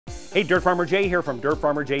Hey, DirtFarmerJay here from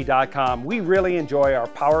DirtFarmerJay.com. We really enjoy our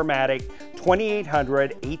PowerMatic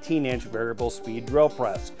 2800 18-inch variable speed drill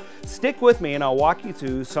press. Stick with me and I'll walk you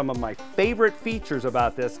through some of my favorite features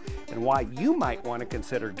about this and why you might want to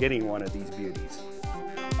consider getting one of these beauties.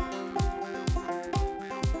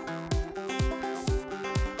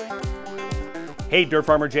 Hey,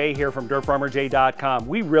 DirtFarmerJay here from DirtFarmerJay.com.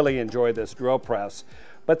 We really enjoy this drill press,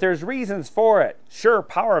 but there's reasons for it. Sure,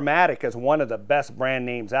 PowerMatic is one of the best brand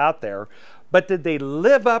names out there, but did they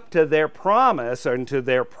live up to their promise and to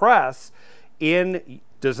their press in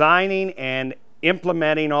designing and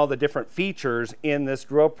implementing all the different features in this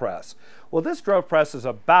drill press? Well, this drill press is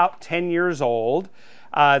about 10 years old.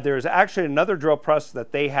 There's actually another drill press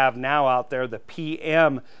that they have now out there, the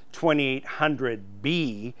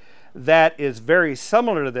PM2800B, that is very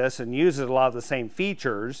similar to this and uses a lot of the same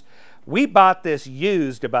features. We bought this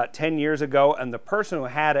used about 10 years ago, and the person who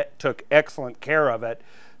had it took excellent care of it,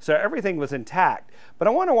 so everything was intact. But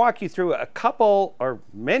I want to walk you through a couple, or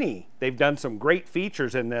many, they've done some great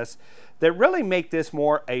features in this that really make this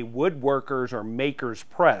more a woodworker's or maker's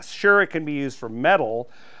press. Sure, it can be used for metal,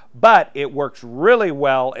 but it works really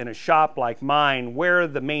well in a shop like mine where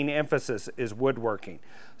the main emphasis is woodworking.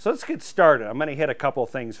 So let's get started. I'm going to hit a couple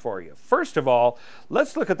things for you. First of all,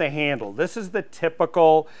 let's look at the handle. This is the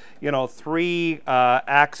typical,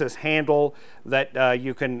 three-axis handle that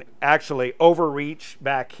you can actually overreach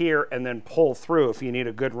back here and then pull through if you need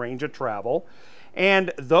a good range of travel.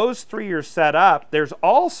 And those three are set up. There's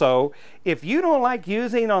also, if you don't like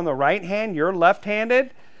using on the right hand, you're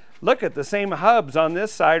left-handed, look at the same hubs on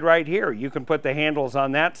this side right here. You can put the handles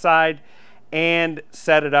on that side and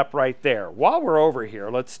set it up right there. While we're over here,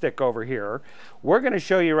 let's stick over here. We're going to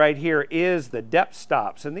show you right here is the depth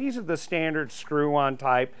stops, and these are the standard screw-on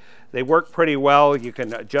type. They work pretty well. You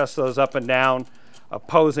can adjust those up and down,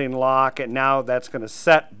 opposing lock, and now that's going to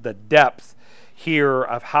set the depth here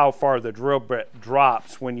of how far the drill bit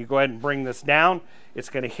drops. When you go ahead and bring this down, it's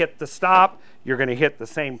going to hit the stop. You're going to hit the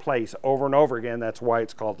same place over and over again. That's why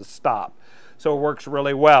it's called the stop. So it works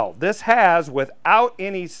really well. This has, without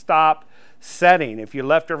any stop setting, if you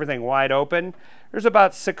left everything wide open, there's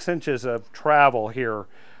about 6 inches of travel here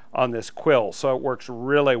on this quill, so it works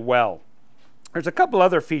really well. There's a couple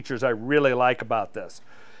other features I really like about this.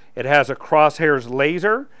 It has a crosshairs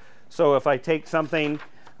laser, so if I take something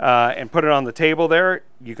and put it on the table there,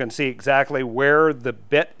 you can see exactly where the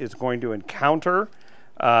bit is going to encounter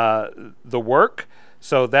the work.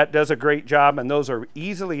 So that does a great job, and those are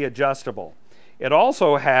easily adjustable. It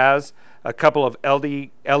also has a couple of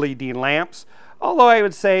LED lamps, although I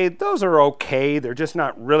would say those are okay. They're just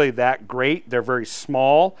not really that great. They're very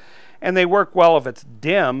small, and they work well if it's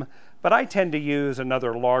dim, but I tend to use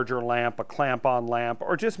another larger lamp, a clamp-on lamp,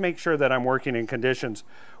 or just make sure that I'm working in conditions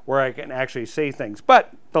where I can actually see things.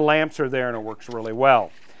 But the lamps are there and it works really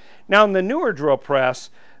well. Now in the newer drill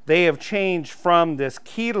press, they have changed from this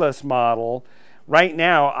keyless model. Right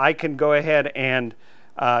now I can go ahead and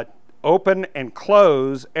open and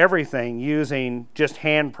close everything using just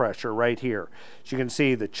hand pressure right here. As you can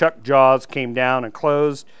see, the chuck jaws came down and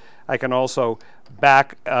closed. I can also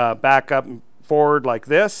back up and forward like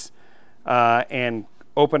this and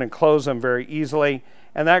open and close them very easily.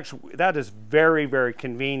 And that is very, very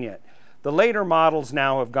convenient. The later models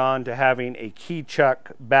now have gone to having a key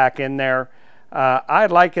chuck back in there. I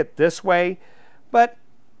like it this way, but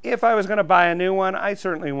if I was going to buy a new one, I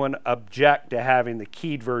certainly wouldn't object to having the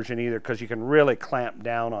keyed version either, because you can really clamp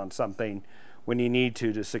down on something when you need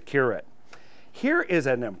to secure it. Here is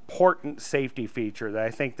an important safety feature that I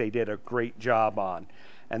think they did a great job on,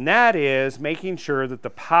 and that is making sure that the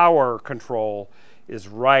power control is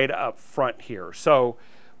right up front here. So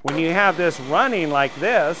when you have this running like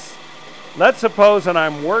this, let's suppose that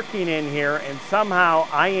I'm working in here and somehow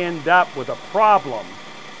I end up with a problem.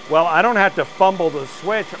 Well, I don't have to fumble the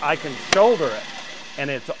switch. I can shoulder it and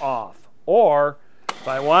it's off. Or if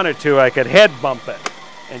I wanted to, I could head bump it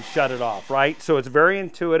and shut it off, right? So it's very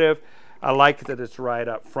intuitive. I like that it's right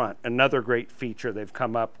up front. Another great feature they've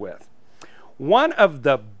come up with. One of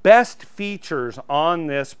the best features on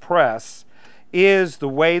this press is the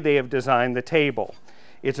way they have designed the table.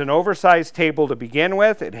 It's an oversized table to begin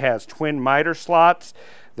with. It has twin miter slots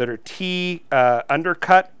that are T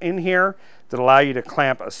undercut in here that allow you to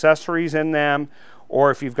clamp accessories in them,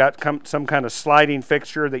 or if you've got some kind of sliding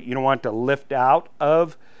fixture that you don't want to lift out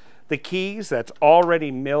of the keys, that's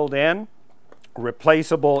already milled in.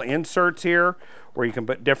 Replaceable inserts here where you can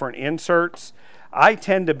put different inserts. I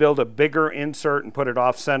tend to build a bigger insert and put it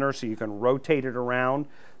off center so you can rotate it around.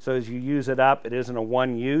 So as you use it up, it isn't a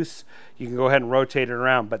one use. You can go ahead and rotate it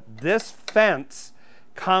around. But this fence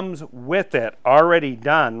comes with it already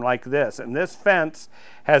done like this. And this fence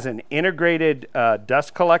has an integrated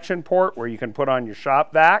dust collection port where you can put on your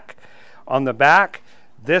shop vac on the back.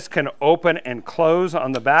 This can open and close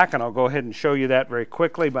on the back, and I'll go ahead and show you that very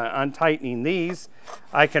quickly by untightening these.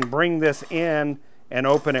 I can bring this in and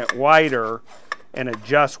open it wider and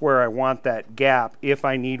adjust where I want that gap if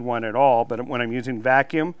I need one at all. But when I'm using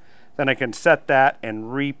vacuum, then I can set that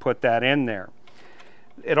and re-put that in there.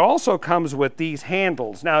 It also comes with these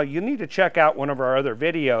handles. Now, you need to check out one of our other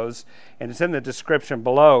videos, and it's in the description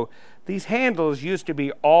below. These handles used to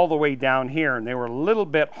be all the way down here, and they were a little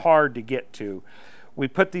bit hard to get to. We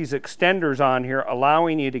put these extenders on here,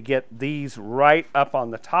 allowing you to get these right up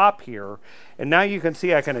on the top here. And now you can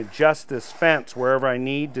see I can adjust this fence wherever I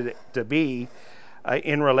need to be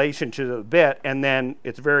in relation to the bit, and then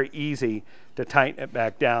it's very easy to tighten it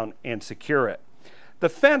back down and secure it. The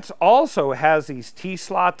fence also has these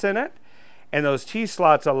T-slots in it, and those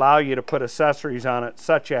T-slots allow you to put accessories on it,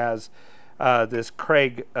 such as this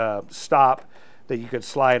Craig stop that you could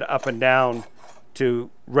slide up and down to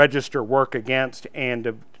register work against and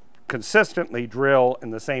to consistently drill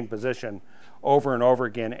in the same position over and over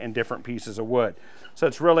again in different pieces of wood. So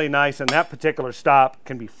it's really nice, and that particular stop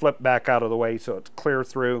can be flipped back out of the way so it's clear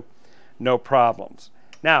through, no problems.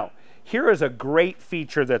 Now, here is a great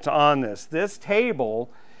feature that's on this. This table,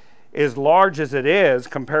 as large as it is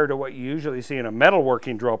compared to what you usually see in a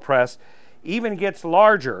metalworking drill press, even gets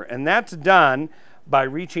larger, and that's done by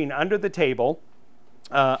reaching under the table,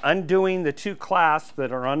 undoing the two clasps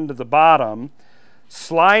that are under the bottom,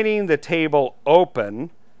 sliding the table open,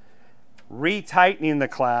 retightening the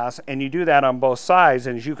clasp, and you do that on both sides.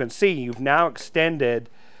 And as you can see, you've now extended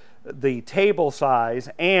the table size,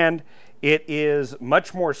 and it is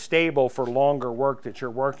much more stable for longer work that you're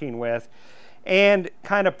working with, and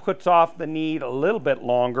kind of puts off the need a little bit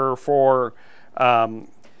longer for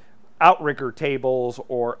outrigger tables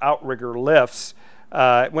or outrigger lifts.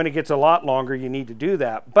 When it gets a lot longer, you need to do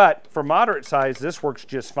that. But for moderate size, this works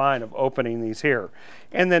just fine of opening these here.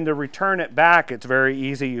 And then to return it back, it's very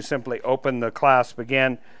easy. You simply open the clasp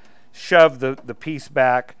again, shove the piece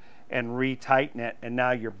back, and retighten it, and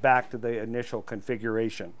now you're back to the initial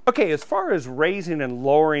configuration. Okay, as far as raising and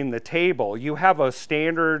lowering the table, you have a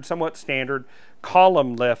standard, somewhat standard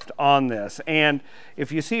column lift on this. And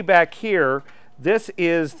if you see back here, this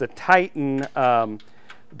is the Titan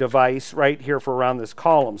device right here for around this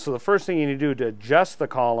column. So the first thing you need to do to adjust the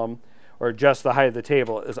column or adjust the height of the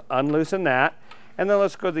table is unloosen that, and then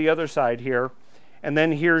let's go to the other side here, and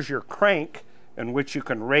then here's your crank in which you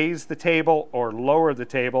can raise the table or lower the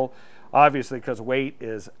table, obviously because weight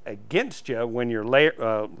is against you when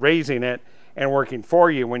you're raising it and working for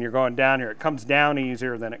you when you're going down here. It comes down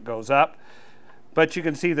easier than it goes up, but you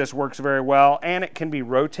can see this works very well, and it can be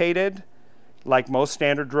rotated like most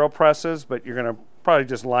standard drill presses, but you're going to probably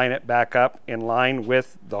just line it back up in line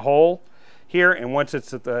with the hole here, and once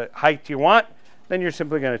it's at the height you want, then you're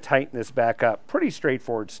simply going to tighten this back up. Pretty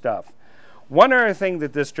straightforward stuff. One other thing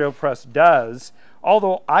that this drill press does,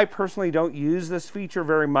 although I personally don't use this feature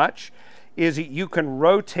very much, is that you can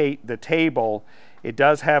rotate the table. It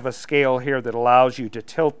does have a scale here that allows you to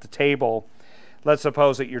tilt the table. Let's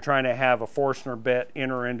suppose that you're trying to have a Forstner bit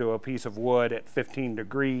enter into a piece of wood at 15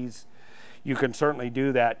 degrees. You can certainly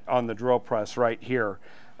do that on the drill press right here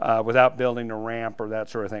without building a ramp or that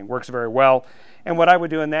sort of thing. Works very well. And what I would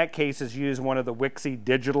do in that case is use one of the Wixie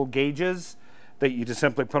digital gauges that you just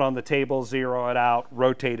simply put on the table, zero it out,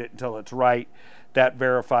 rotate it until it's right. That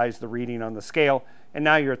verifies the reading on the scale, and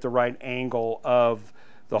now you're at the right angle of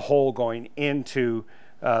the hole going into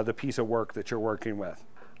the piece of work that you're working with.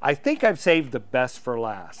 I think I've saved the best for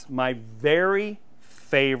last. My very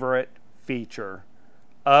favorite feature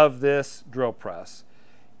of this drill press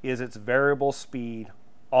is its variable speed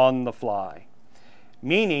on the fly,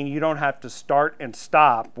 meaning you don't have to start and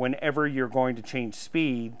stop whenever you're going to change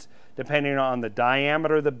speeds depending on the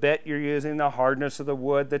diameter of the bit you're using, the hardness of the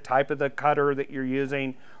wood, the type of the cutter that you're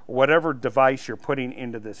using, whatever device you're putting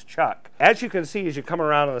into this chuck. As you can see, as you come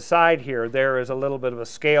around on the side here, there is a little bit of a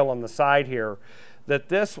scale on the side here that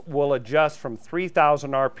this will adjust from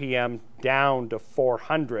 3,000 RPM down to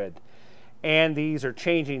 400. And these are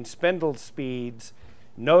changing spindle speeds.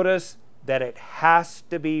 Notice that it has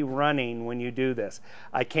to be running when you do this.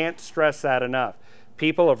 I can't stress that enough.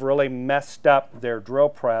 People have really messed up their drill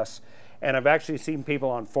press, and I've actually seen people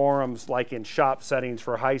on forums, like in shop settings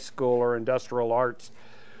for high school or industrial arts,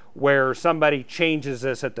 where somebody changes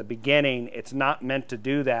this at the beginning. It's not meant to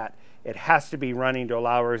do that. It has to be running to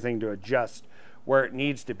allow everything to adjust where it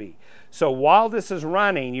needs to be. So while this is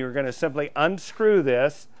running, you're going to simply unscrew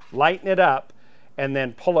this, lighten it up, and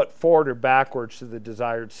then pull it forward or backwards to the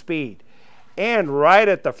desired speed. And right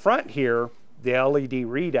at the front here, the LED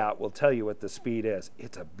readout will tell you what the speed is.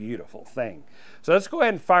 It's a beautiful thing. So let's go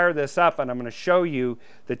ahead and fire this up, and I'm going to show you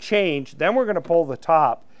the change. Then we're going to pull the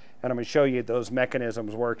top, and I'm going to show you those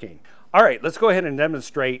mechanisms working. All right, let's go ahead and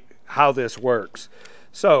demonstrate how this works.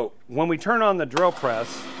 So when we turn on the drill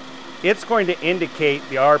press, it's going to indicate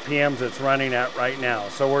the RPMs it's running at right now.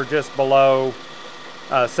 So we're just below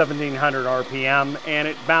 1700 RPM, and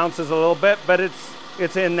it bounces a little bit, but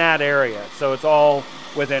it's in that area, so it's all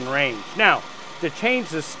within range. Now, to change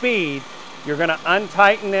the speed, you're going to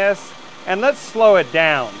untighten this, and let's slow it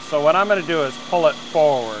down. So what I'm going to do is pull it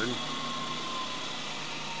forward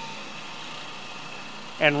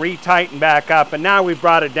and retighten back up, and now we've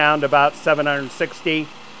brought it down to about 760.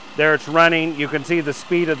 There it's running. You can see the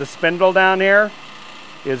speed of the spindle down here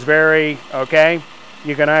is very, okay.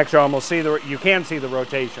 You can actually almost see you can see the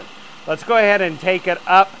rotation. Let's go ahead and take it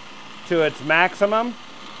up to its maximum.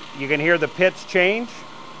 You can hear the pitch change.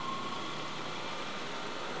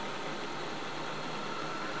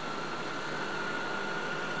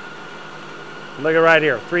 Look at right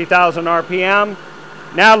here, 3,000 RPM.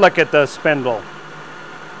 Now look at the spindle.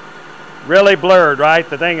 Really blurred, right?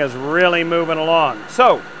 The thing is really moving along.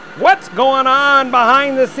 So, what's going on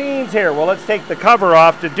behind the scenes here? Well, let's take the cover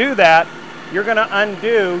off. To do that, you're going to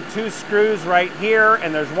undo 2 screws right here,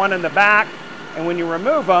 and there's one in the back. And when you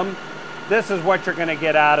remove them, this is what you're going to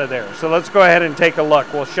get out of there. So let's go ahead and take a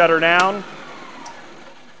look. We'll shut her down.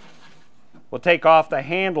 We'll take off the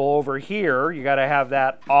handle over here. You got to have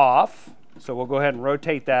that off. So we'll go ahead and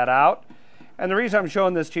rotate that out. And the reason I'm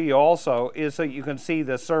showing this to you also is so you can see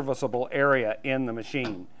the serviceable area in the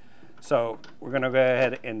machine. So we're going to go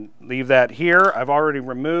ahead and leave that here. I've already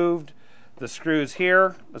removed the screws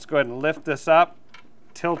here. Let's go ahead and lift this up,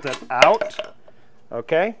 tilt it out.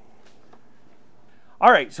 Okay.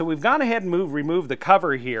 All right, so we've gone ahead and removed the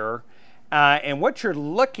cover here. And what you're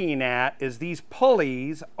looking at is these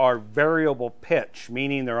pulleys are variable pitch,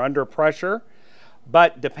 meaning they're under pressure.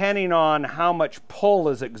 But depending on how much pull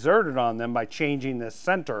is exerted on them by changing this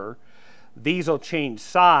center, these will change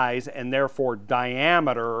size and therefore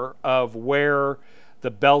diameter of where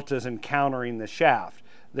the belt is encountering the shaft,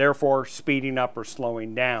 therefore speeding up or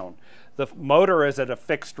slowing down. The motor is at a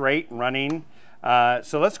fixed rate running.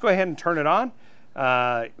 So let's go ahead and turn it on.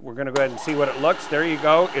 We're going to go ahead and see what it looks. There you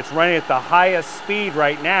go. It's running at the highest speed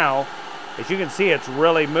right now. As you can see, it's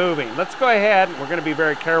really moving. Let's go ahead. We're going to be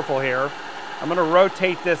very careful here. I'm going to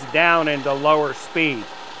rotate this down into lower speed.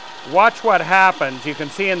 Watch what happens. You can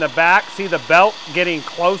see in the back, see the belt getting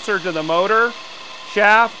closer to the motor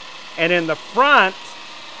shaft. And in the front,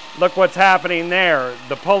 look what's happening there.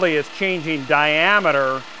 The pulley is changing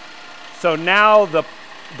diameter. So now the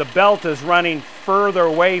belt is running further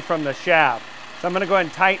away from the shaft. So I'm going to go ahead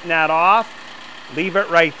and tighten that off. Leave it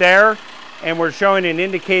right there. And we're showing an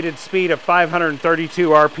indicated speed of 532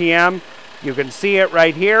 RPM. You can see it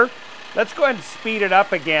right here. Let's go ahead and speed it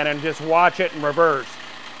up again and just watch it in reverse.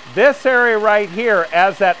 This area right here,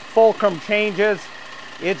 as that fulcrum changes,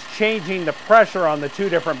 it's changing the pressure on the 2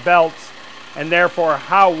 different belts and therefore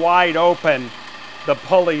how wide open the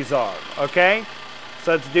pulleys are, okay?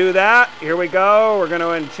 So let's do that. Here we go. We're going to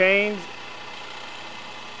go ahead and change.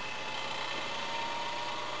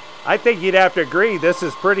 I think you'd have to agree this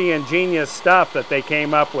is pretty ingenious stuff that they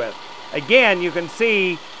came up with. Again, you can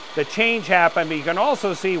see the change happen, but you can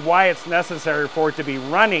also see why it's necessary for it to be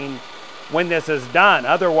running when this is done.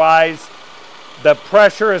 Otherwise, the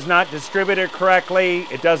pressure is not distributed correctly.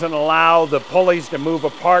 It doesn't allow the pulleys to move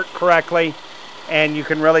apart correctly, and you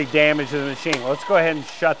can really damage the machine. Well, let's go ahead and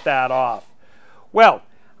shut that off. Well,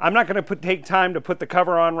 I'm not going to take time to put the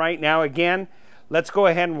cover on right now again. Let's go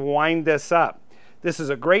ahead and wind this up. This is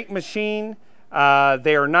a great machine.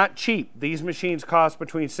 They are not cheap. These machines cost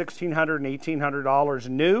between $1,600 and $1,800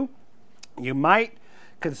 new. You might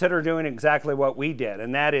consider doing exactly what we did,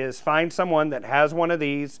 and that is find someone that has one of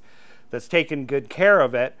these that's taken good care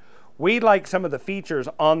of it. We like some of the features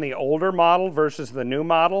on the older model versus the new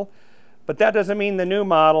model, but that doesn't mean the new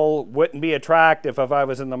model wouldn't be attractive if I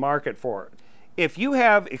was in the market for it. If you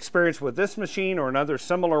have experience with this machine or another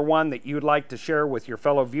similar one that you'd like to share with your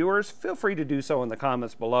fellow viewers, feel free to do so in the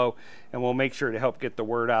comments below, and we'll make sure to help get the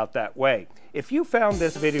word out that way. If you found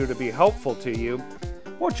this video to be helpful to you,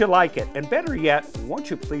 won't you like it? And better yet, won't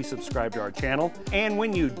you please subscribe to our channel? And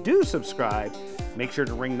when you do subscribe, make sure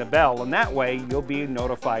to ring the bell, and that way you'll be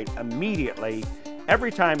notified immediately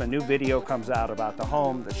every time a new video comes out about the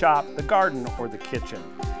home, the shop, the garden, or the kitchen.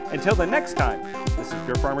 Until the next time, this is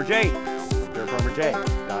DirtFarmerJay.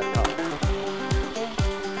 DirtFarmerJay.com.